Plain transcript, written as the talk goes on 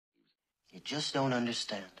You just don't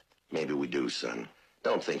understand. Maybe we do, son.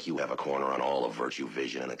 Don't think you have a corner on all of virtue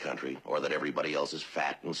vision in the country, or that everybody else is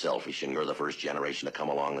fat and selfish and you're the first generation to come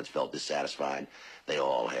along that's felt dissatisfied. They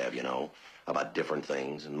all have, you know, about different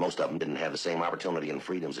things, and most of them didn't have the same opportunity and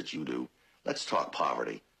freedoms that you do. Let's talk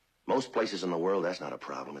poverty. Most places in the world, that's not a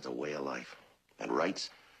problem. It's a way of life. And rights,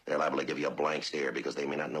 they're liable to give you a blank stare because they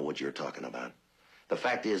may not know what you're talking about. The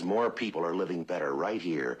fact is, more people are living better right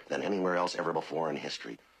here than anywhere else ever before in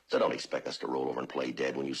history. So don't expect us to roll over and play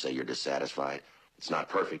dead when you say you're dissatisfied. It's not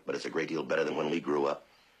perfect, but it's a great deal better than when we grew up.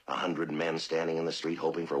 100 men standing in the street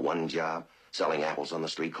hoping for one job, selling apples on the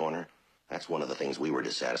street corner. That's one of the things we were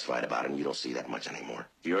dissatisfied about, and you don't see that much anymore.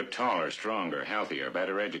 You're taller, stronger, healthier,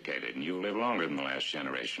 better educated, and you'll live longer than the last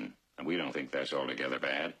generation. And we don't think that's altogether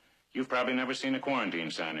bad. You've probably never seen a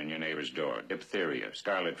quarantine sign in your neighbor's door. Diphtheria,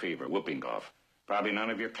 scarlet fever, whooping cough. Probably none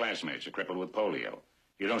of your classmates are crippled with polio.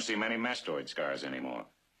 You don't see many mastoid scars anymore.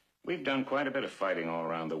 We've done quite a bit of fighting all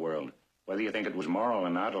around the world. Whether you think it was moral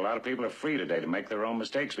or not, a lot of people are free today to make their own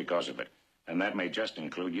mistakes because of it. And that may just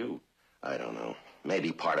include you. I don't know.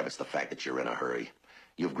 Maybe part of it's the fact that you're in a hurry.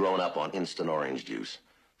 You've grown up on instant orange juice.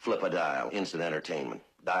 Flip a dial, instant entertainment.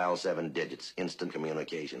 Dial 7 digits, instant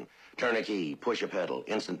communication. Turn a key, push a pedal,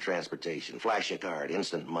 instant transportation. Flash a card,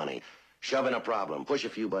 instant money. Shove in a problem, push a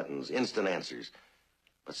few buttons, instant answers.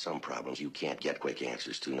 But some problems you can't get quick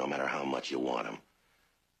answers to, no matter how much you want them.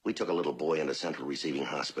 We took a little boy into Central Receiving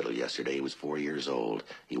Hospital yesterday. He was 4 years old.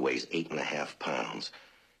 He weighs 8.5 pounds.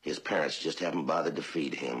 His parents just haven't bothered to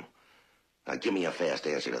feed him. Now, give me a fast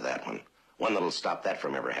answer to that one. One that'll stop that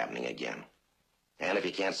from ever happening again. And if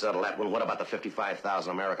you can't settle that one, what about the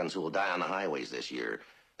 55,000 Americans who will die on the highways this year?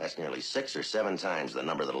 That's nearly 6 or 7 times the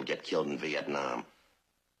number that'll get killed in Vietnam.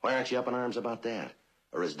 Why aren't you up in arms about that?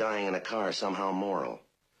 Or is dying in a car somehow moral?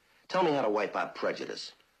 Tell me how to wipe out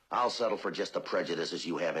prejudice. I'll settle for just the prejudices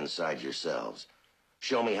you have inside yourselves.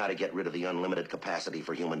 Show me how to get rid of the unlimited capacity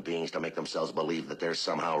for human beings to make themselves believe that they're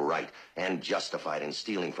somehow right and justified in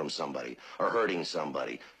stealing from somebody or hurting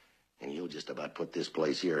somebody. And you'll just about put this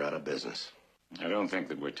place here out of business. I don't think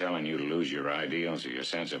that we're telling you to lose your ideals or your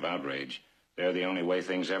sense of outrage. They're the only way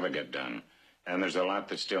things ever get done. And there's a lot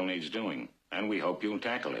that still needs doing. And we hope you'll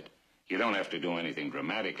tackle it. You don't have to do anything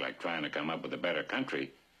dramatic like trying to come up with a better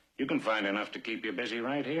country. You can find enough to keep you busy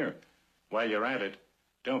right here. While you're at it,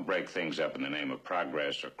 don't break things up in the name of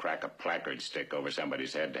progress or crack a placard stick over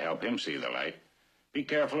somebody's head to help him see the light. Be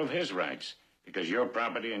careful of his rights, because your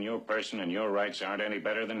property and your person and your rights aren't any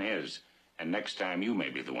better than his. And next time you may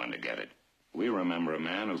be the one to get it. We remember a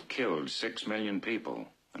man who killed 6 million people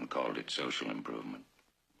and called it social improvement.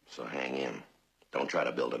 So hang in. Don't try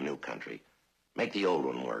to build a new country. Make the old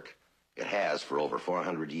one work. It has for over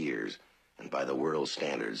 400 years. And by the world's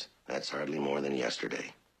standards, that's hardly more than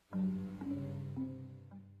yesterday.